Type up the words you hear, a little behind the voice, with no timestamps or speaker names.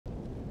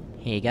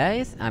Hey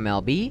guys, I'm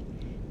LB,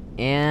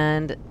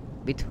 and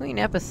between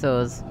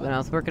episodes, when I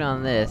was working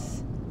on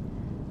this,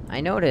 I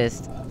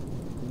noticed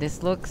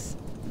this looks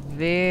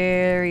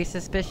very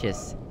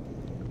suspicious.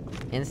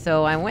 And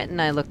so I went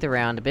and I looked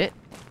around a bit,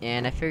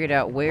 and I figured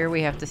out where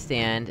we have to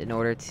stand in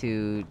order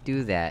to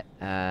do that.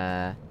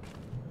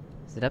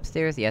 Is it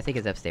upstairs? Yeah, I think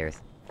it's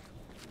upstairs.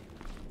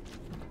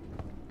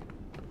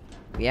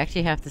 We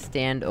actually have to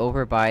stand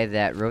over by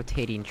that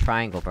rotating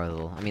triangle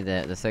puzzle. I mean,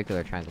 the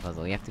circular triangle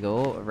puzzle. We have to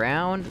go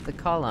around the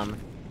column,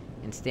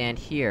 and stand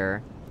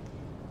here,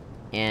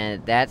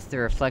 and that's the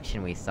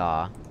reflection we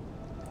saw.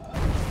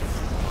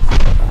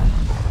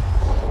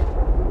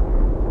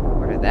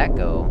 Where did that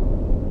go?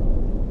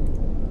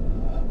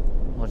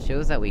 Well, it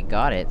shows that we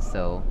got it,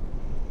 so...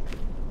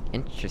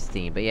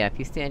 interesting. But yeah, if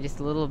you stand just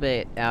a little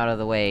bit out of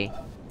the way...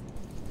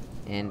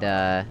 and,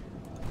 yeah,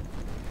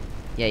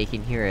 you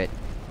can hear it.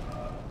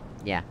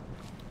 Yeah.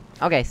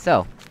 Okay,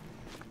 so...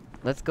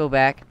 let's go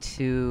back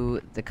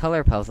to the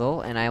color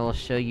puzzle, and I will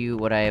show you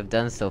what I have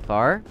done so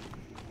far.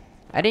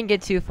 I didn't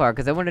get too far,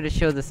 because I wanted to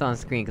show this on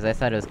screen, because I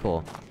thought it was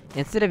cool.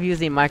 Instead of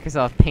using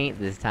Microsoft Paint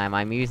this time,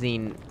 I'm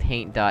using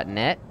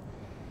Paint.net.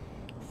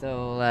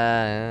 So,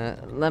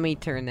 let me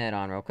turn that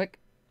on real quick.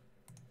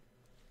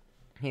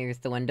 Here's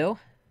the window.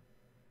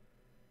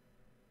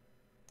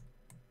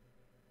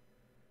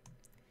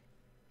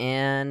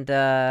 And,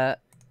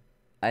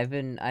 I've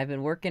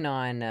been working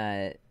on,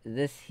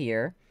 this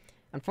here.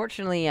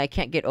 Unfortunately, I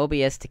can't get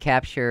OBS to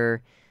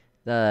capture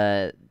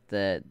the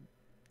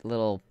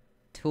little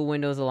tool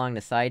windows along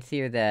the sides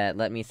here that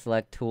let me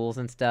select tools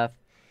and stuff.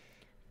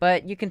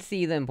 But you can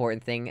see the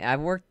important thing.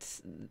 I've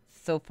worked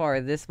so far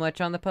this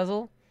much on the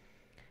puzzle.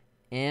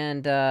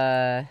 And,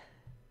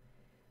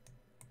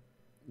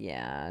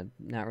 yeah,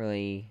 not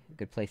really a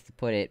good place to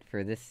put it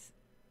for this,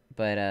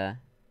 but,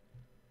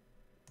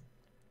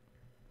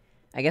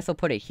 I guess I'll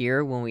put it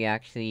here when we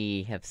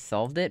actually have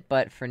solved it,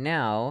 but for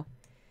now,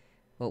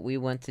 what we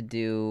want to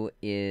do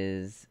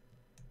is...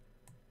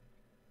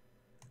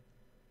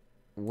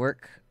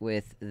 work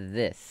with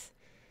this.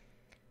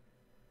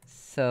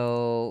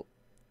 So...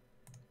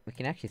 we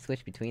can actually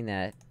switch between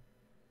that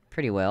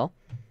pretty well.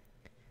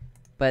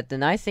 But the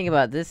nice thing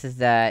about this is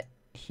that,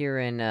 here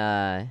in,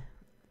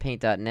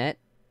 Paint.net,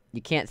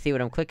 you can't see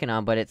what I'm clicking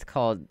on, but it's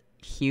called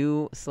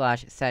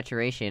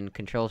Hue/Saturation,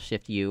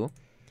 Control-Shift-U.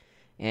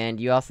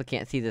 And you also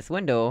can't see this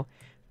window,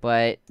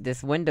 but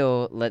this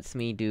window lets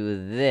me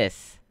do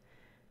this.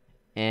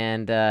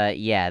 And,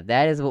 yeah,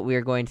 that is what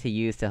we're going to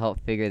use to help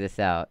figure this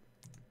out.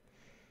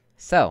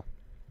 So,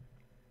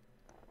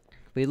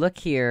 if we look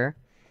here,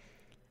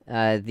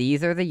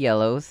 these are the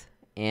yellows,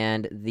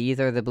 and these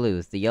are the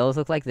blues. The yellows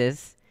look like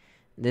this.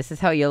 This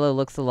is how yellow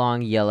looks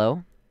along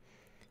yellow.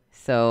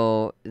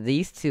 So,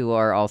 these two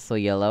are also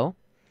yellow.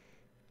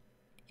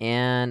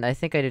 And I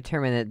think I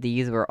determined that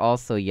these were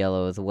also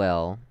yellow as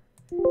well.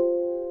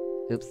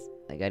 Oops,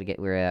 I gotta get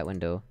rid of that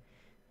window.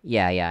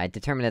 Yeah, I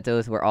determined that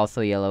those were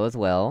also yellow as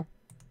well.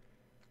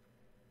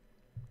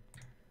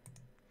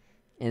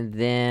 And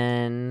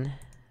then...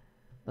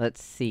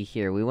 let's see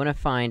here, we wanna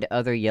find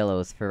other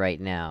yellows for right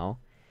now.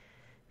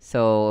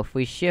 So, if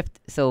we shift-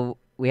 so,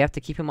 we have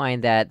to keep in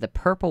mind that the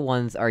purple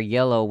ones are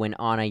yellow when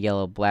on a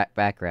yellow black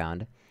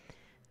background.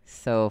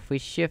 So, if we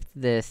shift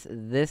this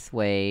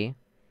way...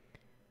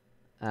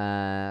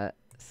 so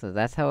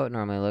that's how it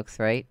normally looks,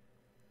 right?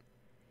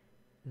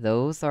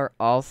 Those are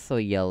also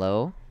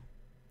yellow.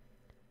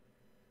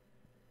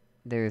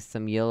 There's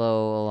some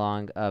yellow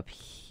along up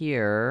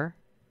here.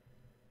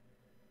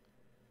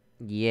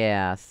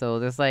 Yeah, so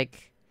there's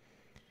like...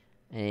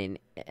 a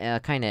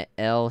kinda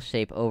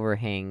L-shaped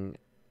overhang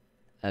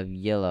of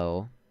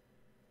yellow.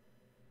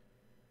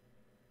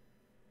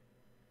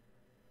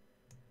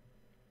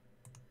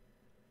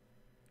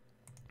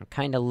 It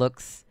kinda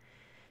looks...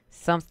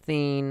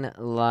 something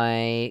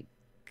like...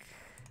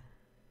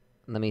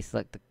 let me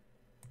select the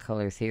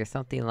colors here.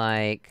 Something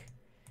like...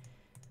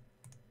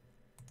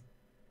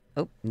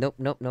 oh, nope,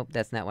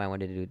 that's not what I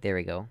wanted to do. There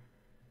we go.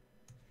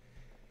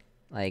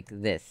 Like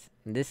this.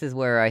 This is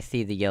where I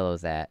see the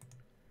yellows at.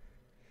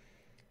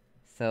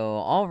 So,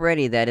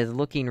 already that is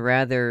looking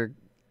rather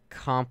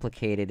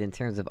complicated in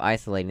terms of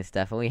isolating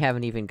stuff, and we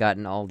haven't even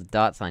gotten all the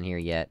dots on here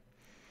yet.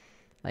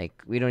 Like,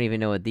 we don't even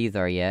know what these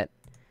are yet.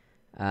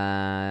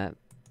 But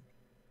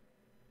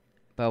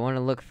I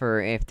wanna look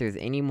for if there's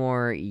any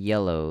more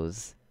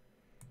yellows.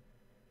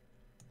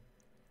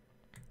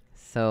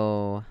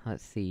 So,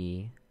 let's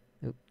see...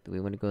 oop, do we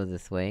wanna go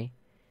this way?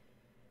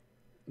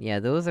 Yeah,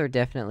 those are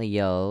definitely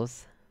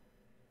yellows.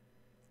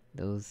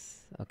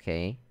 Those...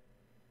 okay.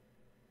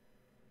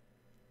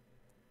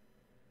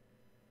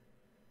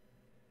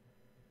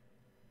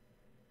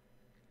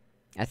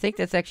 I think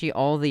that's actually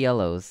all the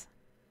yellows.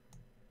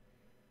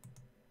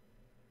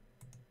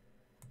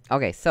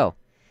 Okay, so...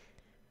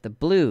 the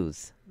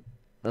blues.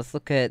 Let's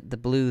look at the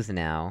blues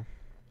now.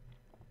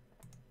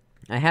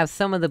 I have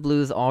some of the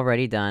blues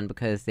already done,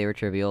 because they were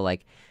trivial,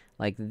 like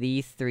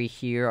these three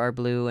here are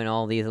blue, and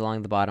all these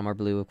along the bottom are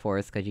blue, of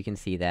course, because you can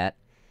see that.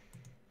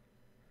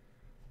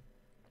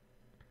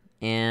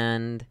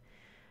 And...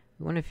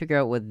 We want to figure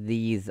out what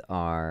these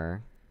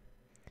are.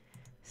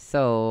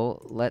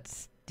 So,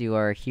 let's do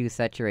our hue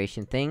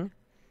saturation thing.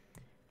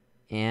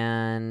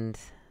 And...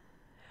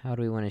 how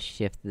do we want to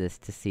shift this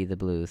to see the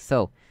blues?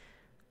 So,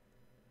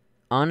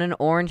 on an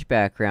orange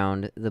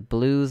background, the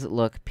blues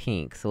look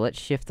pink. So let's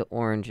shift the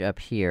orange up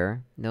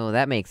here. No,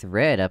 that makes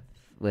red up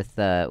with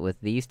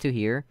these two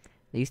here.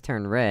 These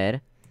turn red.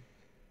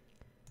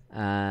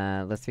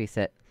 Let's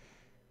reset.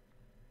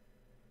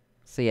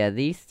 So yeah,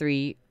 these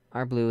three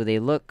are blue. They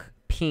look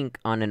pink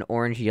on an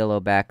orange-yellow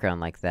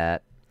background like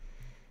that.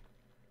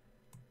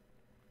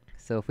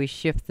 So if we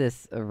shift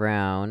this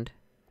around...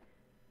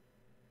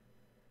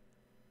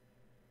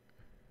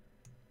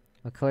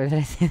 what color did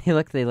I say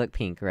they look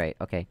pink, right,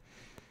 okay.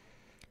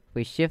 If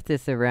we shift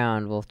this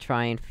around, we'll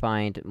try and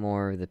find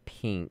more of the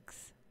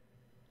pinks.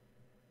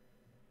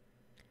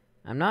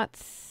 I'm not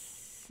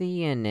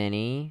seeing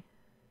any.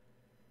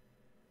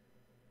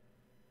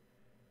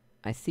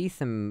 I see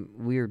some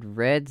weird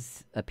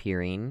reds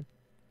appearing.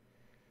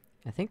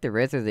 I think the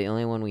reds are the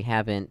only one we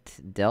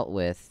haven't dealt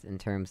with, in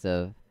terms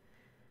of...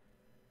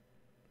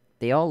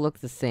 they all look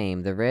the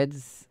same. The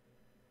reds...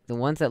 the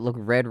ones that look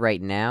red right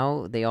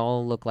now, they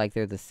all look like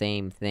they're the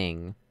same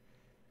thing.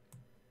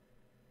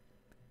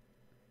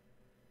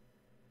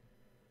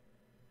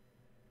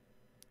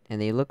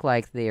 And they look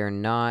like they are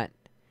not...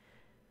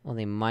 well,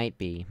 they might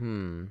be.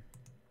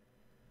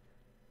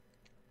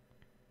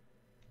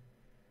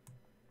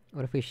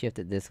 What if we shift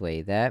it this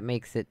way? That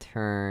makes it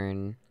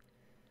turn...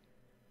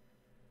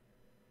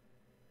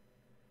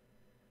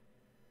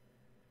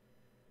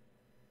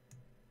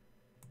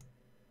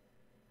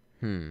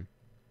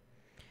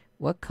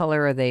 what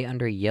color are they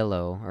under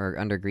yellow? Or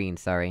under green,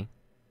 sorry.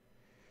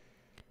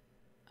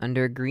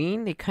 Under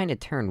green, they kinda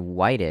turn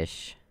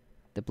whitish.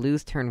 The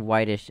blues turn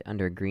whitish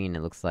under green,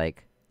 it looks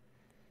like.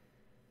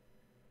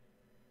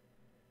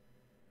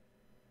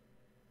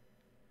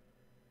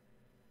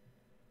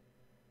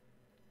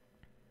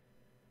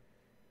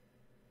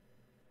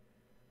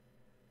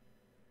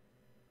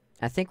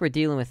 I think we're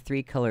dealing with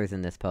 3 colors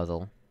in this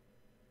puzzle.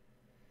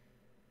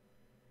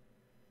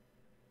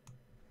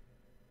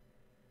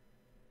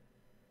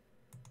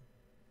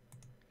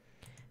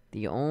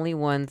 The only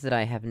ones that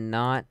I have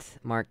not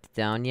marked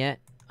down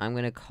yet, I'm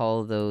gonna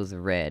call those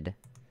red.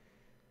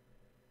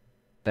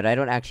 But I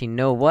don't actually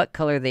know what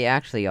color they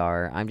actually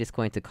are, I'm just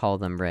going to call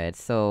them red.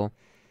 So...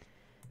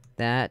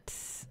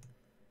 that's...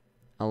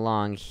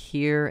 along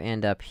here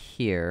and up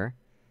here.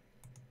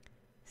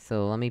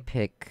 So let me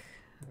pick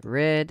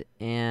red,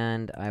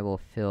 and I will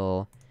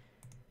fill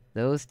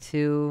those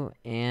two,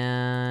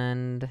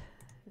 and...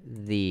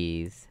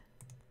 these.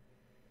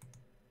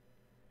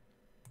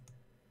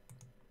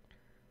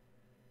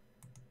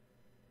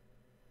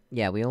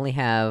 Yeah, we only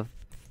have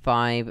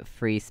 5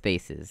 free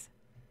spaces.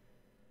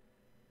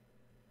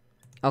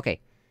 Okay.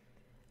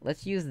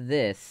 Let's use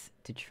this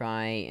to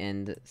try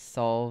and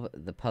solve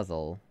the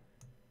puzzle.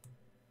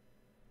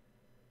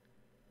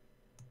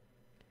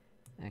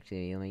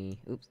 Actually, let me...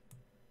 oops.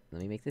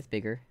 Let me make this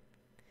bigger.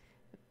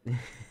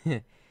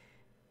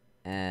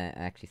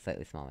 Actually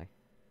slightly smaller.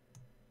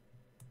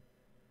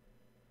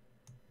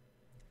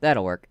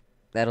 That'll work.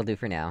 That'll do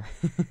for now.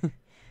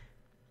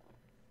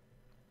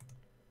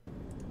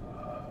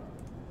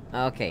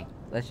 Okay,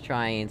 let's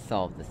try and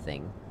solve this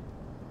thing.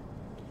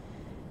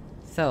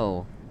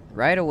 So,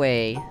 right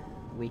away,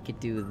 we could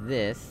do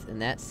this,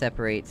 and that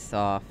separates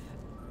off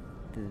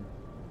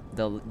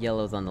the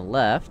yellows on the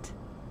left.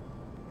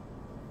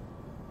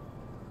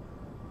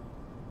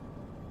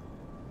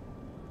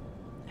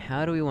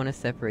 How do we want to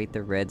separate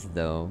the reds,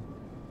 though?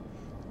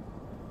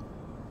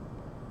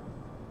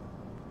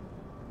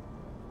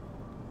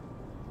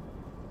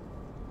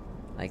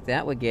 Like,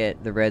 that would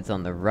get the reds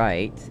on the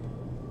right.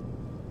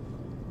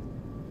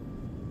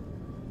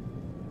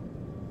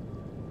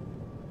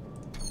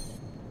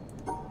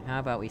 How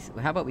about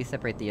we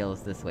separate the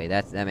yellows this way?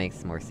 That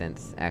makes more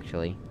sense,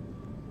 actually.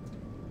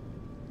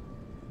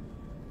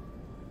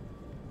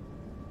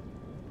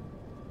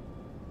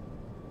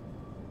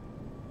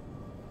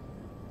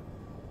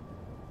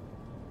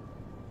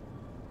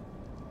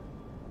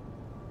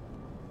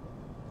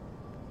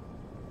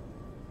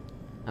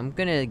 I'm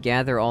gonna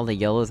gather all the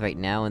yellows right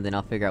now, and then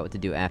I'll figure out what to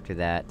do after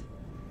that.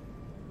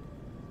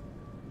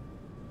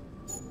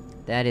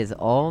 That is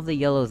all the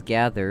yellows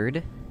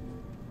gathered.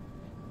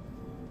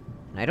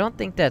 I don't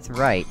think that's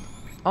right.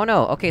 Oh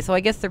no, okay, so I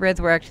guess the reds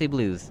were actually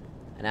blues.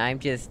 And I'm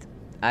just...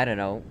 I don't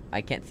know,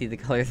 I can't see the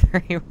colors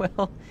very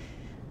well.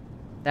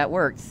 That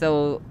worked,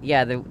 so...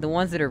 yeah, the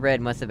ones that are red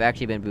must have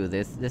actually been blue.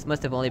 This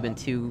must have only been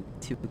two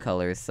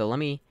colors, so let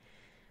me...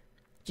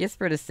 just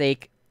for the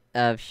sake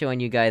of showing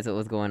you guys what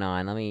was going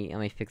on, let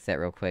me fix that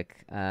real quick.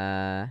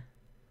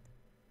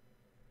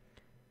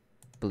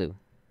 Blue.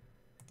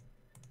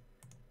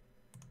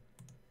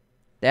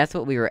 That's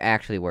what we were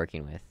actually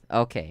working with.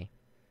 Okay.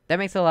 That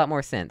makes a lot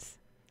more sense.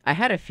 I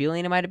had a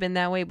feeling it might have been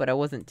that way, but I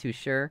wasn't too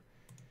sure.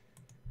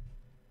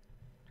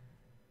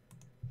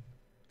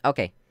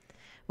 Okay.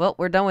 Well,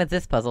 we're done with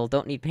this puzzle.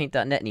 Don't need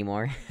paint.net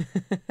anymore.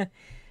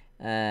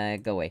 Go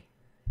away.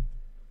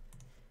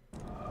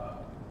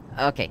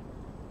 Okay.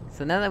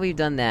 So now that we've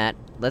done that,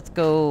 let's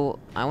go...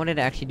 I wanted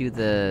to actually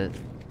do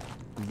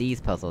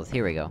these puzzles.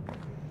 Here we go.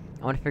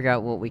 I wanna figure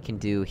out what we can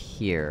do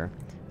here.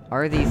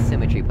 Are these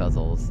symmetry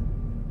puzzles?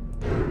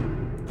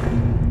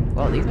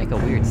 Well, these make a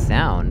weird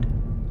sound.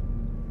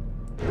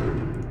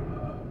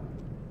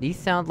 These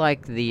sound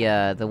like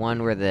the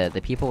one where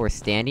the people were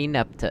standing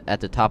at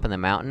the top of the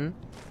mountain.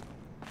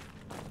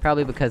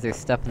 Probably because there's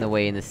stuff in the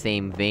way in the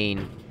same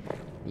vein,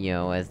 you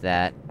know, as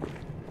that.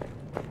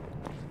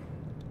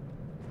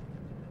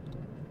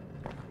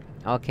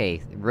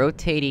 Okay,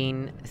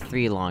 rotating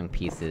 3 long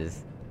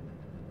pieces.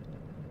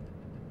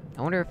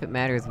 I wonder if it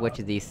matters which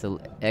of these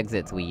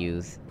exits we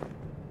use.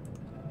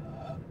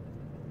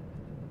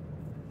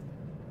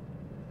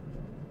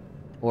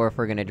 Or if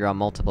we're gonna draw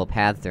multiple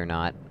paths or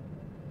not.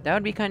 That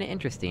would be kinda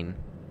interesting.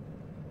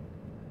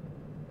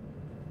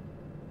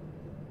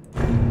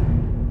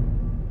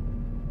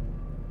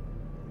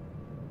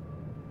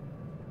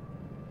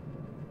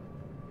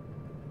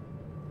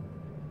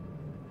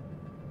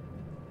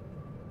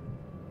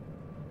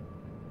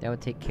 That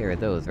would take care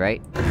of those,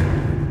 right?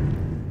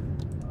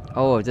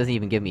 Oh, it doesn't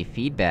even give me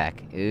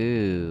feedback.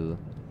 Ooh.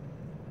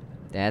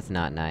 That's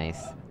not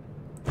nice.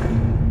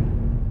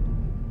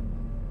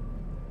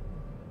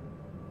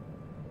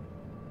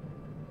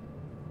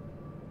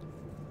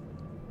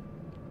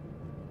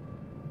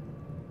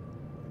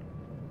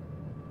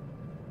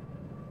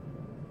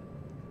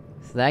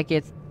 So that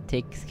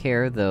takes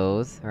care of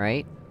those,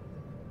 right?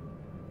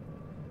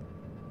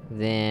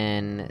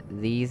 Then,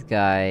 these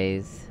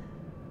guys...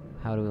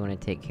 how do we want to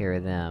take care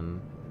of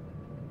them?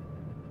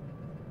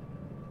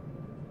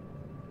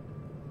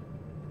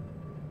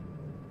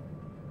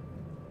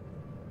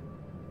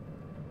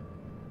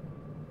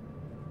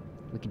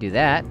 We could do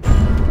that.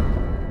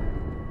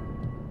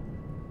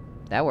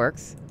 That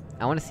works.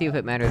 I wanna see if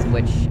it matters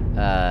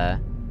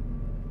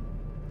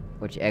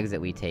which exit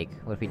we take.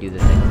 What if we do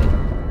this exit?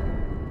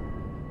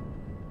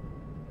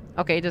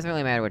 Okay, it doesn't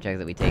really matter which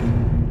exit we take.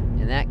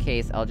 In that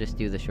case, I'll just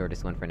do the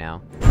shortest one for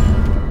now.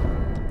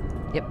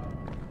 Yep.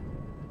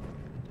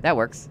 That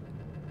works.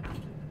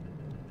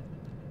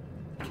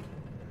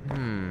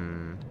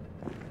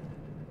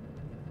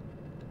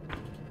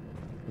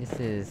 This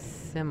is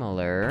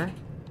similar.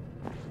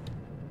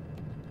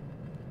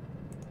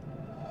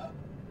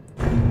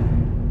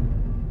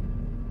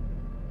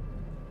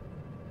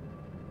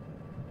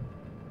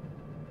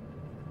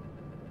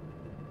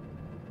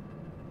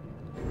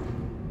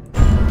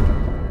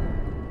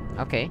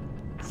 Okay.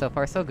 So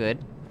far so good.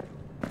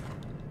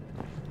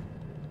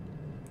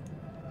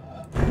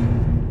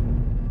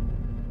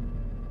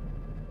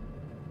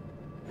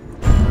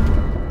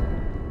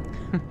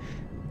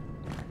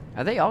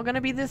 Are they all gonna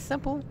be this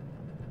simple?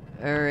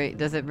 Or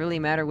does it really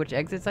matter which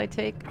exits I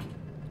take?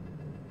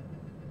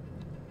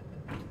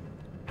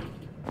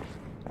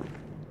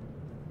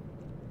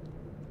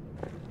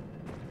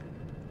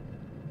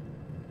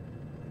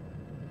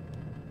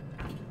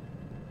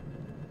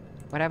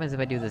 What happens if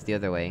I do this the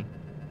other way?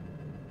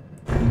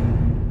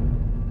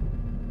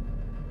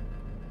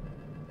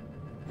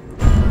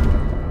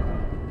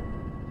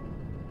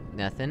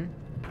 Nothing.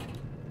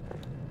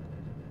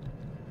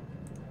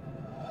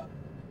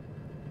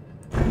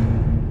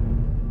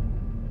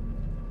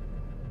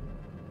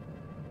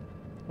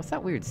 What's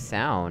that weird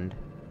sound?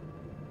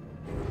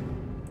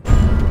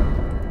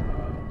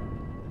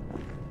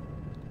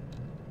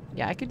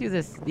 Yeah, I could do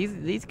this.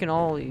 These can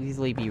all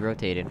easily be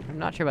rotated. I'm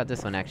not sure about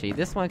this one, actually.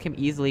 This one can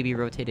easily be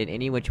rotated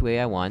any which way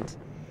I want.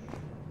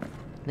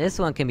 This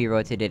one can be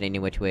rotated any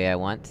which way I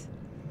want.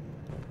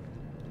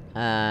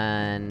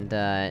 And,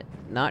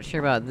 not sure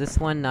about this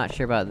one, not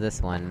sure about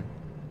this one.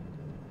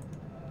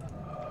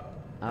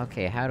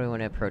 Okay, how do I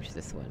want to approach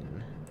this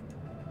one?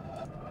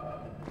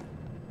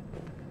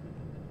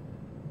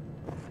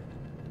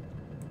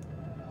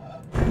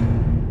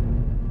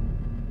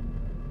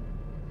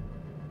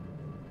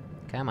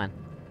 Come on.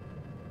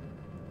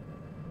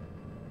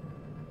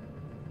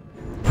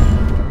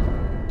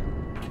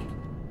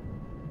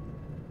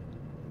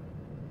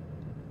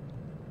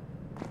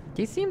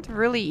 These seemed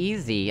really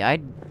easy.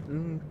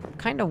 I'm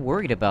kinda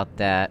worried about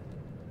that.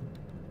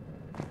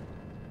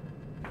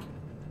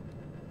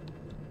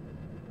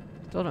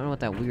 Still don't know what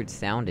that weird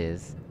sound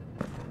is.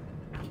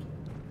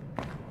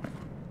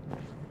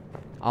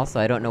 Also,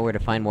 I don't know where to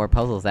find more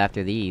puzzles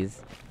after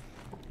these.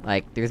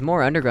 Like, there's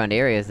more underground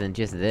areas than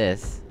just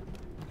this.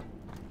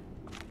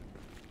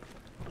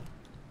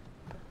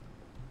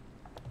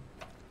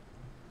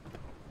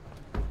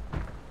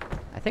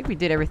 I think we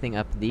did everything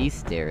up these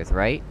stairs,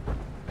 right?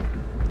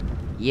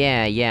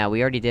 Yeah,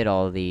 we already did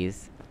all of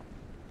these.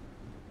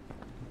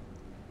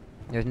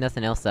 There's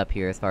nothing else up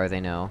here, as far as I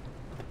know.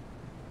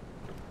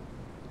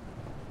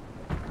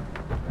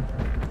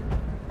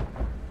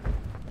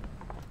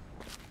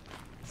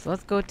 So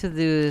let's go to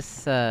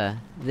this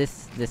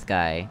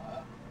guy.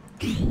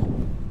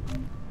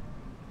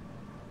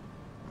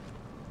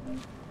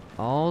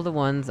 All the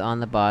ones on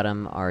the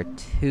bottom are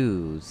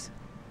 2s.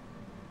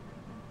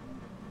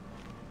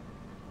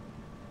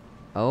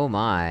 Oh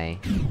my.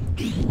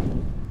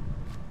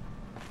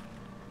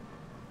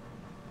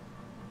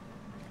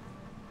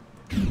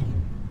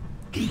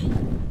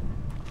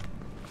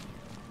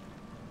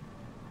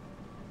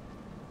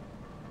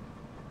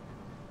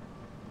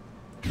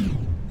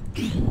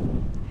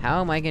 How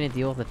am I gonna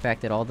deal with the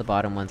fact that all the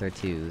bottom ones are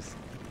 2s?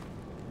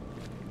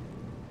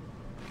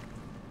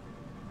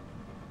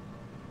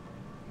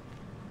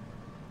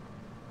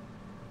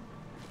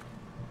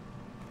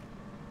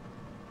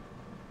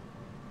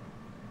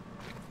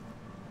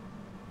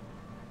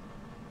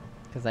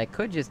 Cause I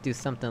could just do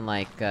something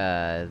like,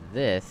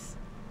 this.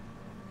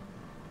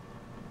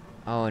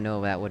 Oh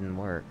no, that wouldn't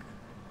work.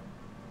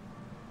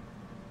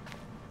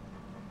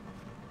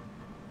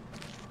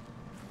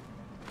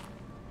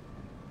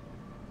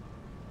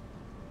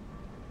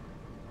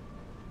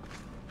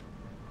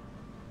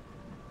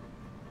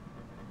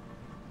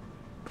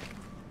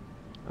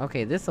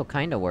 Okay, this'll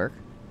kinda work.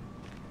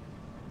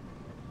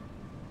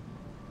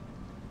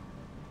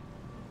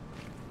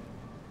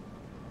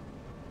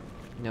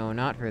 No,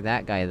 not for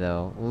that guy,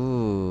 though.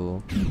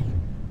 Ooh.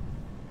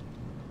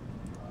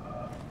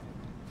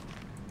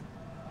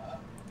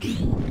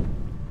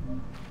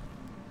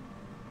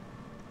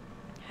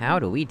 How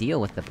do we deal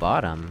with the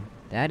bottom?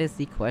 That is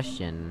the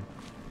question.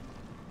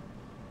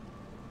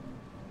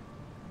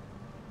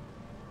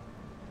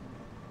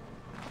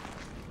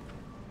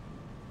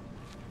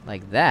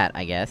 Like that,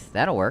 I guess.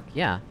 That'll work,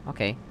 yeah,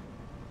 okay.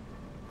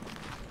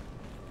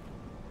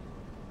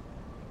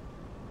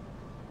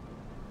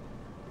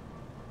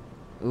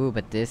 Ooh,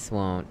 but this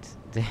won't.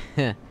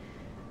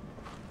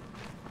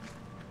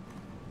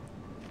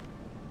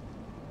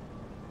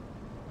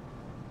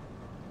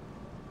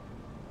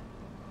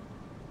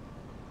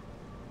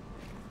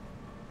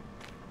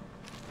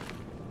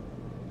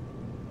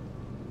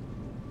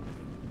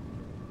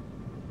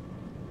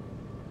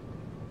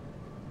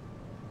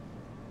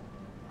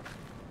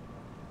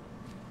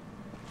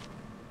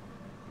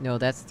 No,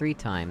 that's 3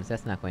 times,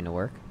 that's not going to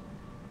work.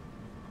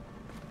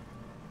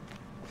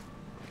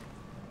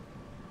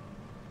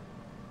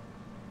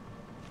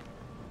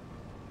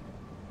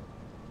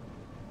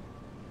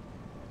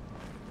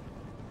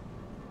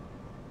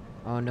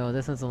 Oh no,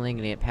 this one's only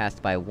gonna get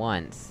passed by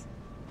once.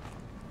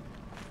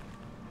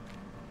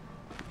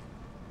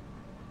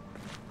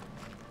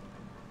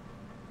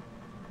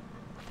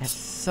 That's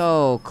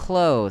so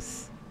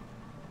close!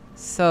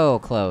 So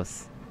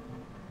close.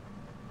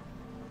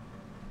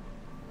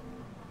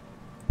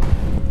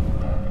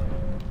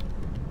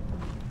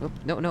 Oop,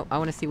 no, no, I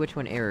wanna see which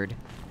one errored.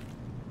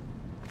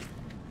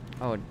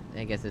 Oh,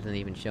 I guess it doesn't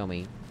even show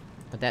me.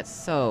 But that's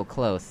so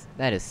close.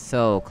 That is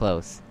so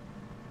close.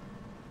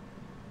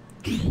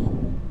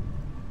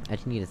 I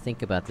just need to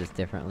think about this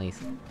differently,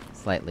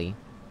 slightly.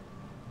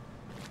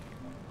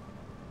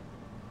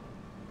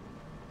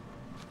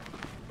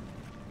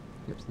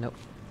 Oops, nope.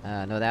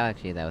 No,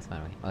 that was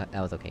fine. Oh,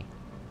 that was okay.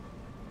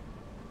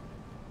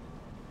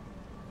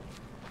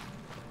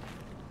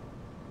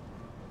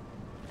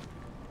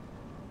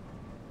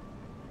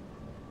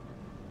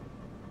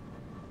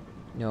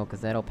 No,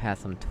 cause that'll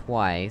pass them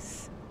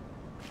twice.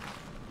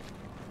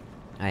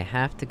 I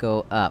have to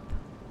go up.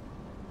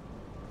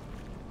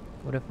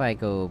 What if I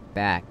go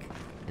back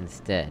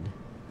instead?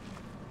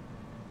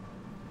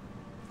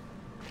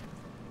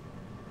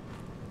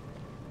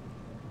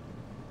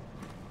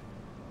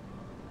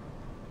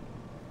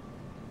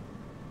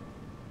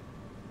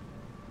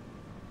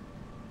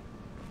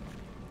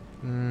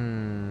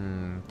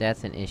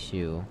 That's an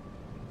issue.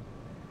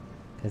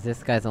 Cause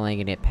this guy's only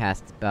gonna get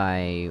passed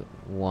by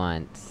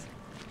once.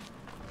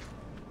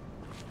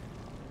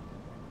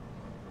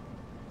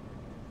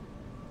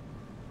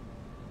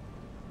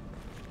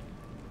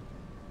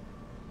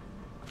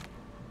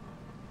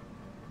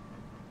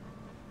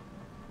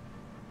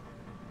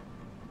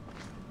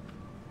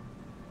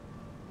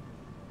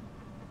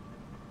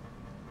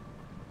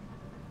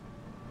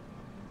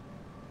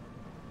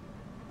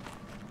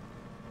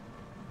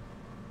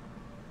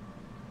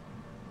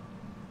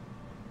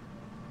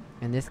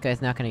 And this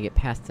guy's not gonna get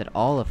passed at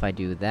all if I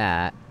do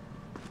that.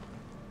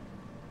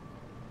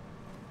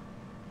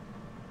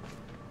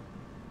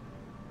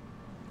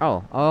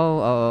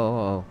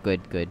 Oh,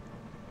 good, good.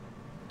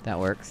 That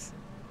works.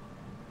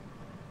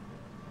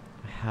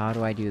 How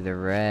do I do the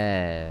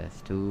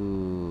rest?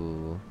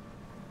 Ooh.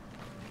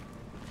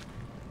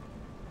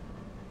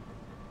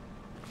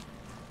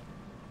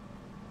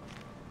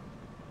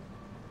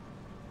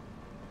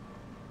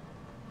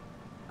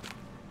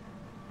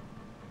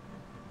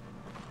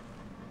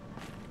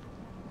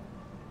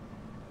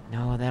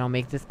 No, that'll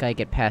make this guy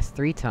get passed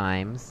 3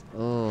 times.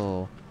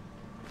 Oh.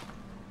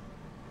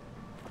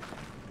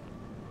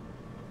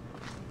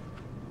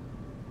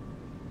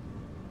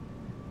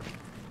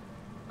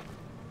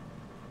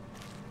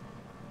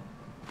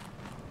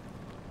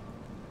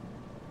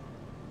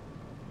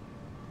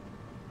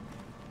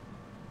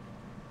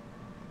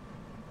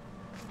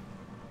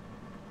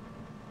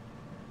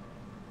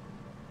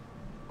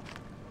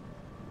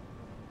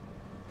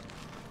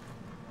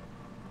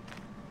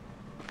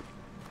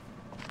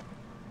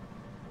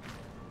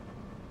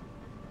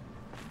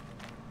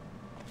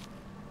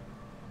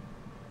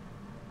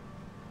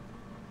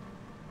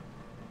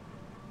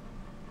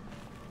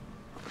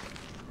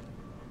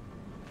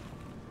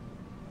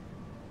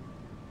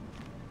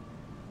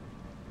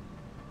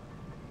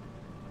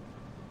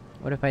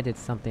 What if I did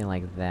something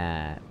like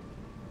that?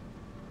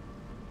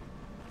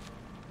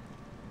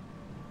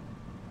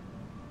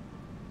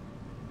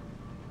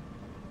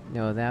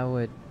 No, that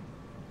would...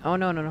 Oh,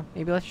 no, no, no.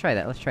 Maybe let's try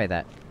that, let's try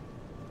that.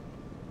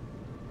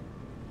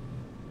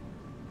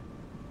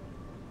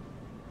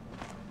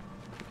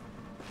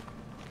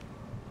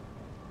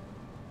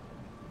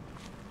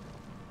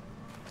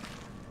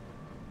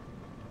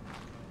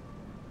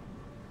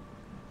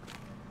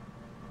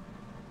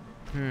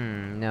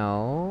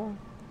 No.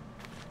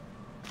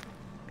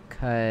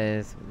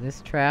 Because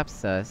this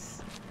traps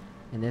us,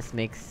 and this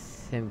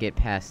makes him get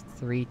past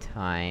 3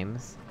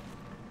 times.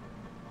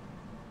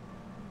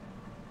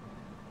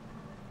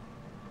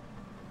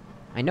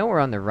 I know we're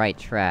on the right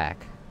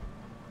track.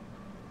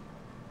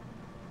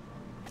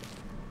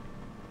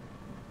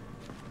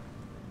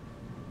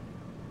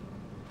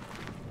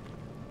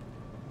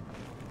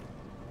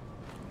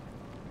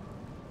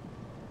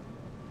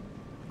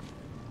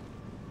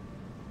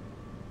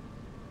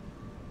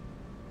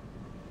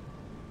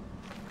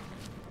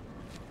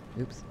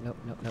 Oops, nope,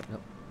 nope, nope,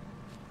 nope.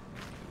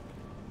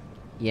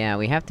 Yeah,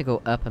 we have to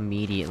go up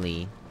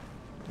immediately.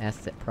 That's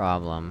the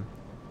problem.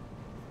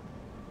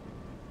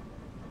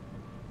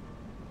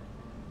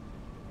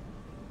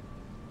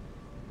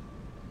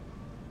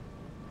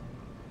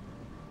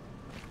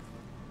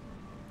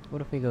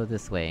 What if we go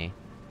this way?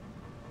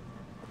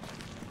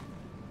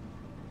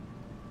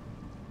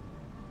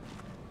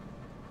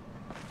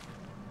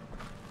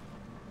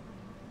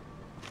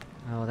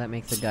 Oh, that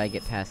makes the guy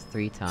get past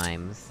 3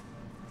 times.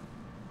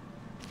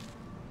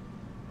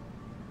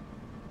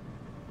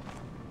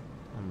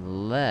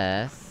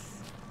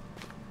 Unless...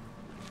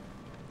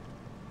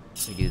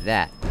 we do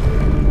that.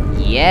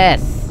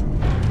 Yes!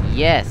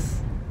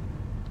 Yes!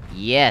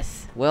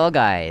 Yes! Well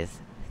guys,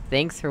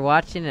 thanks for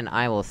watching, and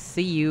I will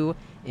see you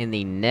in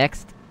the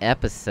next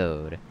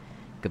episode.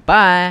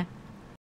 Goodbye!